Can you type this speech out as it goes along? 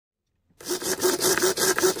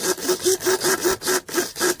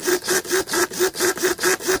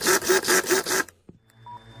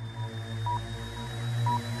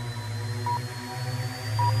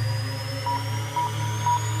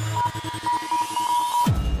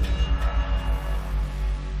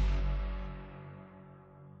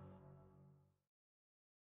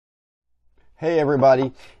Hey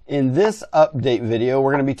everybody, in this update video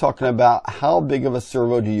we're going to be talking about how big of a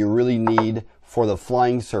servo do you really need for the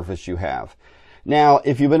flying surface you have. Now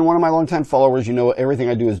if you've been one of my longtime followers, you know everything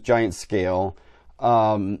I do is giant scale.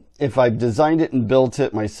 If I've designed it and built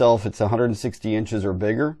it myself, it's 160 inches or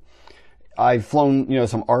bigger. I've flown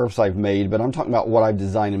some ARFs I've made, but I'm talking about what I've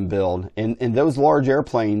designed and built. And in those large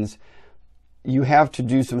airplanes you have to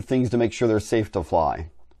do some things to make sure they're safe to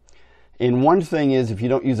fly. And one thing is, if you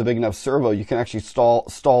don't use a big enough servo, you can actually stall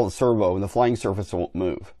the servo and the flying surface won't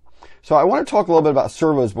move. So I want to talk a little bit about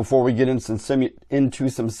servos before we get into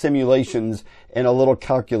some simulations and a little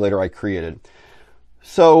calculator I created.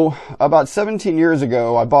 So about 17 years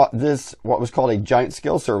ago, I bought this, what was called a giant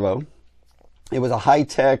scale servo. It was a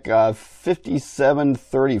HiTec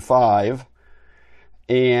 5735,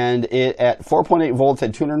 and it at 4.8 volts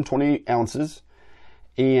had 220 ounces.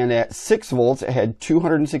 And at 6 volts, it had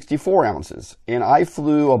 264 ounces. And I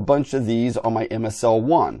flew a bunch of these on my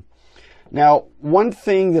MSL-1. Now, one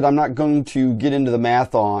thing that I'm not going to get into the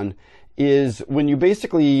math on is when you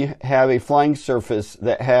basically have a flying surface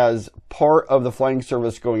that has part of the flying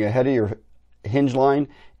surface going ahead of your hinge line,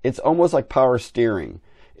 it's almost like power steering.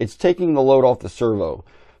 It's taking the load off the servo.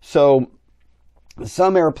 So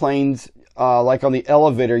some airplanes, like on the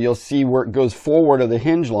elevator, you'll see where it goes forward of the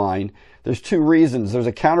hinge line. There's two reasons. There's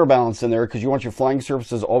a counterbalance in there because you want your flying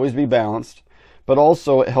surfaces always be balanced, but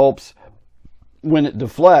also it helps when it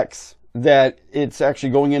deflects that it's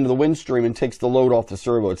actually going into the wind stream and takes the load off the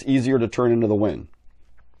servo. It's easier to turn into the wind.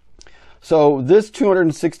 So this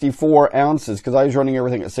 264 ounces, because I was running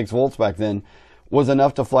everything at 6 volts back then, was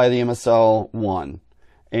enough to fly the MSL-1.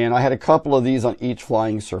 And I had a couple of these on each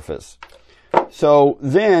flying surface. So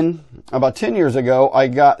then, about 10 years ago, I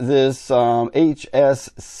got this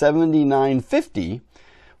HS7950,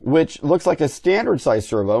 which looks like a standard size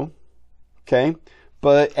servo, okay?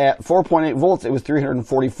 But at 4.8 volts, it was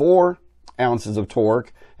 344 ounces of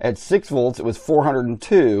torque. At 6 volts, it was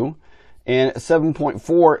 402. And at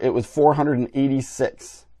 7.4, it was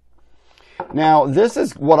 486. Now, this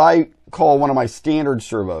is what I call one of my standard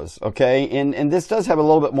servos, okay? And this does have a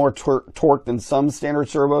little bit more torque than some standard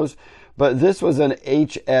servos. But this was an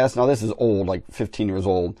HS, now this is old, like 15 years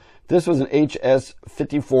old. This was an HS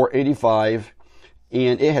 5485,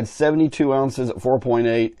 and it had 72 ounces at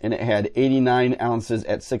 4.8, and it had 89 ounces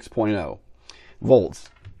at 6.0 volts.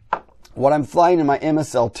 What I'm flying in my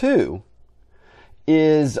MSL-2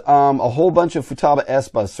 is a whole bunch of Futaba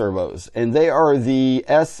S-Bus servos, and they are the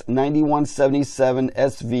S9177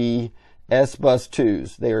 SV S-Bus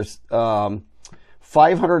 2s. They are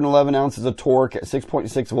 511 ounces of torque at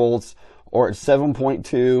 6.6 volts, or at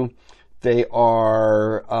 7.2, they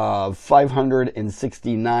are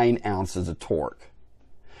 569 ounces of torque.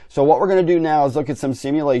 So what we're going to do now is look at some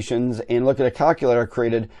simulations and look at a calculator I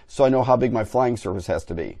created so I know how big my flying surface has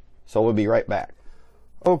to be. So we'll be right back.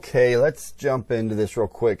 Okay, let's jump into this real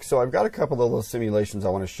quick. So I've got a couple of little simulations I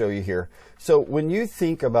want to show you here. So when you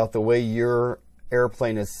think about the way your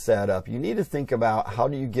airplane is set up, you need to think about how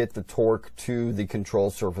do you get the torque to the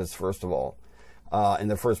control surface first of all, in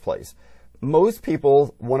the first place. Most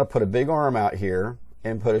people want to put a big arm out here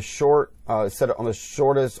and put a short, set it on the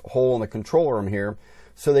shortest hole in the control arm here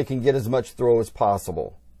so they can get as much throw as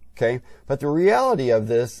possible, okay? But the reality of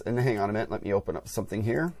this, and hang on a minute, let me open up something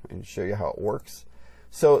here and show you how it works.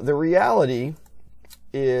 So the reality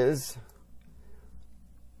is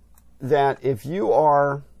that if you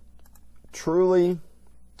are truly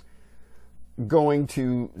going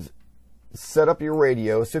to set up your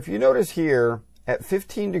radio, so if you notice here at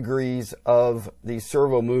 15 degrees of the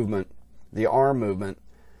servo movement, the arm movement,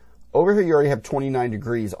 over here you already have 29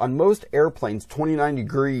 degrees. On most airplanes, 29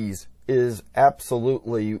 degrees is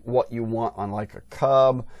absolutely what you want on like a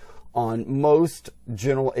Cub, on most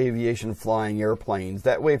general aviation flying airplanes.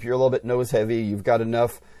 That way if you're a little bit nose heavy, you've got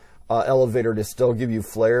enough elevator to still give you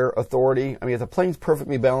flare authority. I mean, if the plane's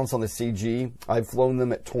perfectly balanced on the CG, I've flown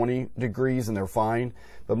them at 20 degrees and they're fine,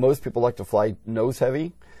 but most people like to fly nose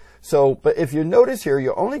heavy. So, but if you notice here,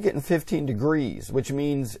 you're only getting 15 degrees, which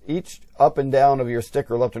means each up and down of your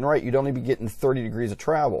sticker, left and right, you'd only be getting 30 degrees of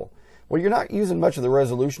travel. Well, you're not using much of the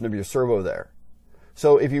resolution of your servo there.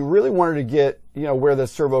 So if you really wanted to get, where the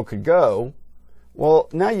servo could go, well,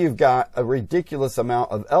 now you've got a ridiculous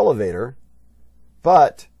amount of elevator,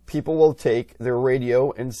 but people will take their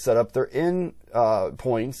radio and set up their end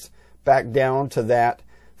points back down to that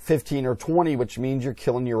 15 or 20, which means you're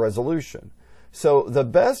killing your resolution. So the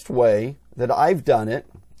best way that I've done it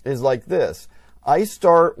is like this. I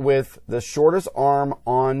start with the shortest arm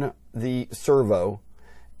on the servo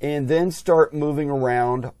and then start moving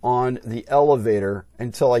around on the elevator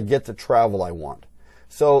until I get the travel I want.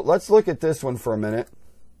 So let's look at this one for a minute.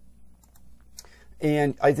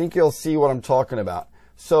 And I think you'll see what I'm talking about.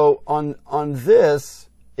 So on this,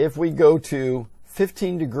 if we go to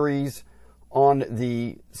 15 degrees on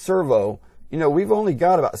the servo, you know, we've only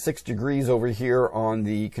got about 6 degrees over here on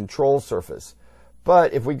the control surface.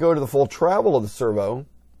 But if we go to the full travel of the servo,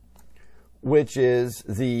 which is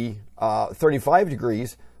the 35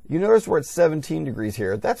 degrees, you notice we're at 17 degrees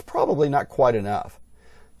here. That's probably not quite enough.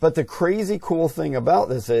 But the crazy cool thing about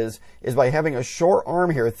this is by having a short arm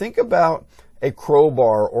here, think about a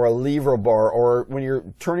crowbar or a lever bar, or when you're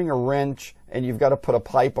turning a wrench and you've got to put a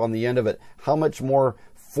pipe on the end of it, how much more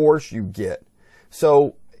force you get.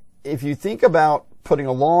 So if you think about putting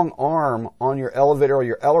a long arm on your elevator or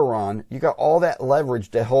your aileron, you got all that leverage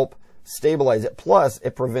to help stabilize it. Plus,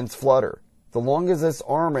 it prevents flutter. The longer this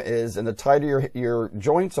arm is and the tighter your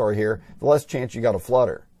joints are here, the less chance you got to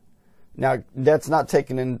flutter. Now, that's not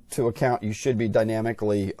taken into account. You should be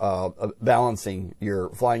dynamically balancing your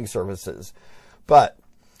flying surfaces. But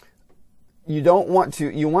you don't want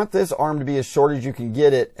to, you want this arm to be as short as you can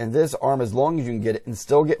get it, and this arm as long as you can get it, and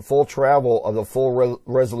still get full travel of the full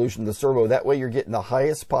resolution of the servo. That way you're getting the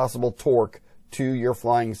highest possible torque to your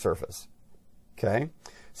flying surface. Okay?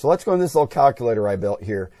 So let's go in this little calculator I built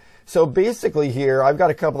here. So basically here, I've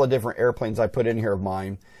got a couple of different airplanes I put in here of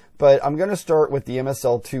mine, but I'm going to start with the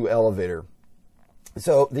MSL2 elevator.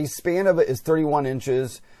 So the span of it is 31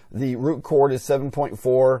 inches. The root chord is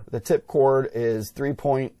 7.4. The tip chord is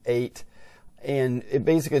 3.8. And it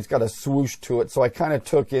basically, it's got a swoosh to it. So I kind of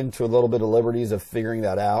took into a little bit of liberties of figuring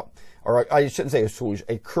that out. Or I shouldn't say a swoosh,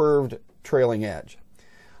 a curved trailing edge.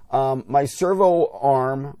 My servo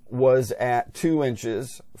arm was at 2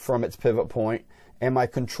 inches from its pivot point, and my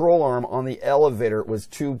control arm on the elevator was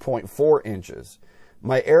 2.4 inches.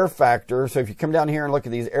 My air factor, so if you come down here and look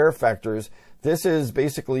at these air factors, this is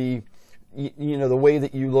basically, you know, the way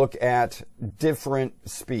that you look at different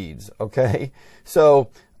speeds, okay? So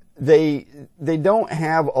they don't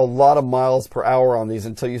have a lot of miles per hour on these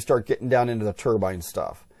until you start getting down into the turbine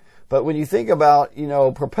stuff. But when you think about, you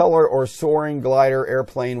know, propeller or soaring glider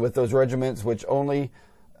airplane with those regiments which only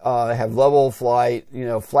have level flight, you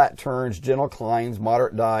know, flat turns, gentle climbs,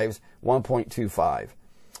 moderate dives, 1.25.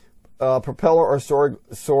 Propeller or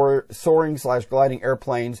soaring/gliding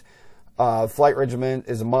airplanes, flight regiment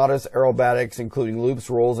is modest aerobatics, including loops,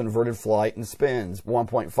 rolls, inverted flight, and spins,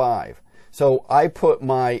 1.5. So I put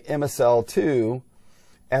my MSL2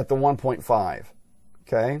 at the 1.5,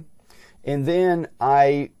 okay? And then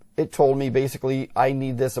it told me basically I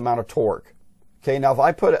need this amount of torque. Okay, now if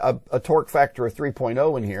I put a torque factor of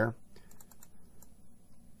 3.0 in here,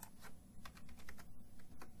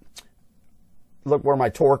 look where my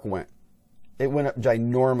torque went. It went up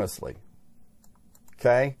ginormously.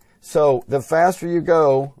 Okay, so the faster you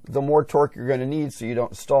go, the more torque you're going to need so you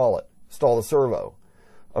don't stall the servo.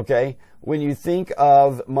 Okay, when you think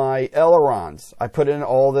of my ailerons, I put in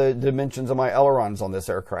all the dimensions of my ailerons on this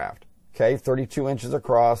aircraft. Okay, 32 inches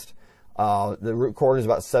across. The root chord is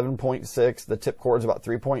about 7.6. The tip chord is about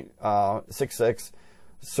 3.66.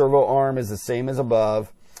 Servo arm is the same as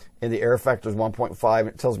above. And the air factor is 1.5.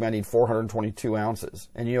 It tells me I need 422 ounces.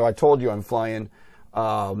 And, you know, I told you I'm flying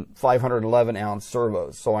 511 ounce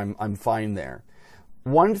servos, so I'm fine there.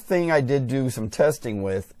 One thing I did do some testing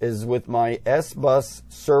with is with my S-Bus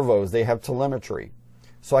servos. They have telemetry,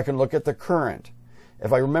 so I can look at the current.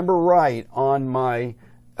 If I remember right, on my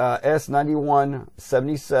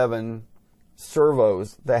S9177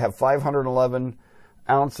 servos that have 511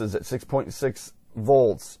 ounces at 6.6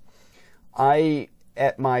 volts,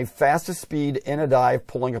 at my fastest speed in a dive,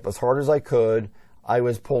 pulling up as hard as I could, I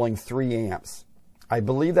was pulling 3 amps. I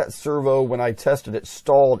believe that servo, when I tested it,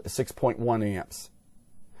 stalled at 6.1 amps.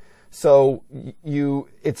 So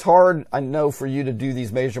it's hard, I know, for you to do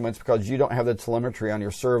these measurements because you don't have the telemetry on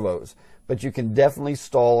your servos, but you can definitely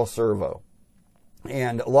stall a servo.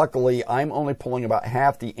 And luckily, I'm only pulling about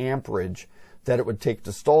half the amperage that it would take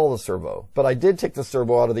to stall the servo. But I did take the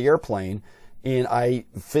servo out of the airplane, and I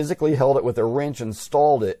physically held it with a wrench and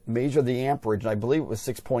stalled it, measured the amperage, and I believe it was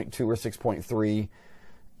 6.2 or 6.3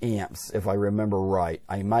 amps, if I remember right.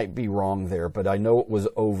 I might be wrong there, but I know it was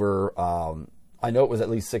over, I know it was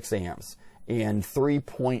at least 6 amps. And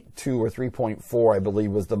 3.2 or 3.4, I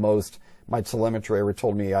believe, was the most my telemetry ever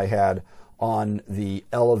told me I had on the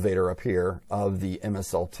elevator up here of the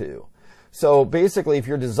MSL2. So basically, if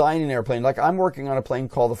you're designing an airplane, like I'm working on a plane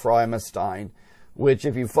called the Frauma Stein, which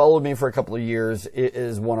if you followed me for a couple of years, it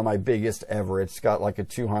is one of my biggest ever. It's got like a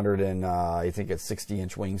 200 and I think it's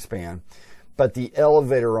 60-inch wingspan. But the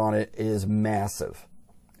elevator on it is massive.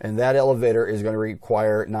 And that elevator is going to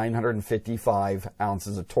require 955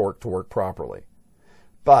 ounces of torque to work properly.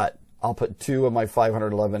 but I'll put 2 of my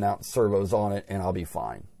 511 ounce servos on it and I'll be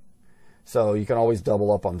fine. So you can always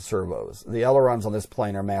double up on servos. The ailerons on this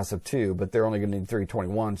plane are massive too, but they're only going to need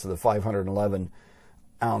 321, so the 511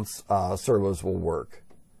 ounce servos will work.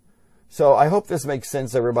 So I hope this makes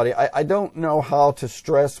sense, everybody. I don't know how to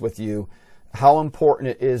stress with you how important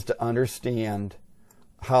it is to understand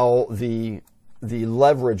how the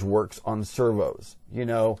leverage works on servos. You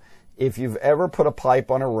know, if you've ever put a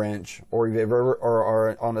pipe on a wrench, or you've ever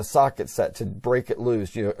or on a socket set to break it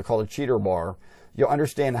loose, you know, called a cheater bar, you'll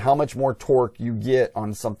understand how much more torque you get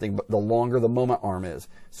on something the longer the moment arm is.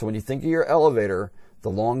 So when you think of your elevator, the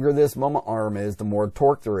longer this moment arm is, the more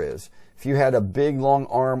torque there is. If you had a big long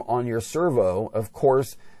arm on your servo, of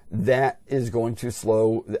course, that is going to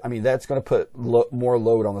slow. I mean, that's going to put more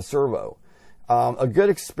load on the servo. A good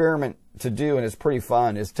experiment to do, and it's pretty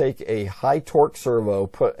fun, is take a high torque servo,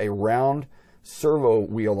 put a round servo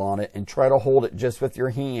wheel on it, and try to hold it just with your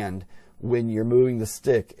hand when you're moving the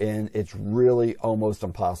stick, and it's really almost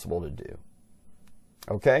impossible to do.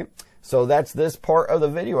 Okay, so that's this part of the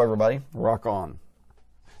video, everybody. Rock on.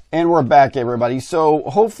 And we're back, everybody. So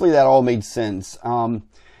hopefully that all made sense.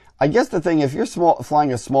 I guess the thing, if you're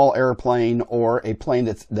flying a small airplane or a plane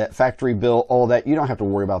that factory built, all that, you don't have to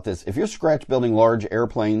worry about this. If you're scratch building large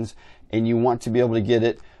airplanes and you want to be able to get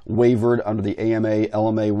it wavered under the AMA,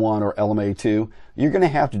 LMA1 or LMA2, you're going to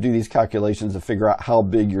have to do these calculations to figure out how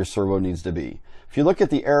big your servo needs to be. If you look at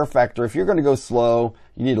the air factor, if you're going to go slow,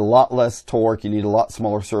 you need a lot less torque, you need a lot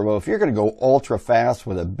smaller servo. If you're going to go ultra fast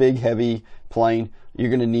with a big heavy plane, you're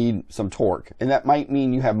going to need some torque. And that might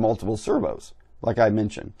mean you have multiple servos, like I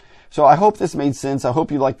mentioned. So I hope this made sense. I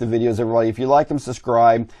hope you like the videos, everybody. If you like them,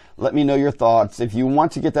 subscribe. Let me know your thoughts. If you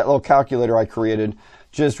want to get that little calculator I created,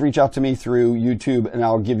 just reach out to me through YouTube and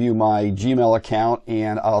I'll give you my Gmail account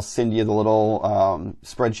and I'll send you the little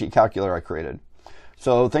spreadsheet calculator I created.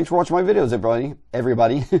 So thanks for watching my videos,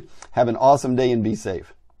 everybody. Have an awesome day and be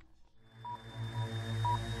safe.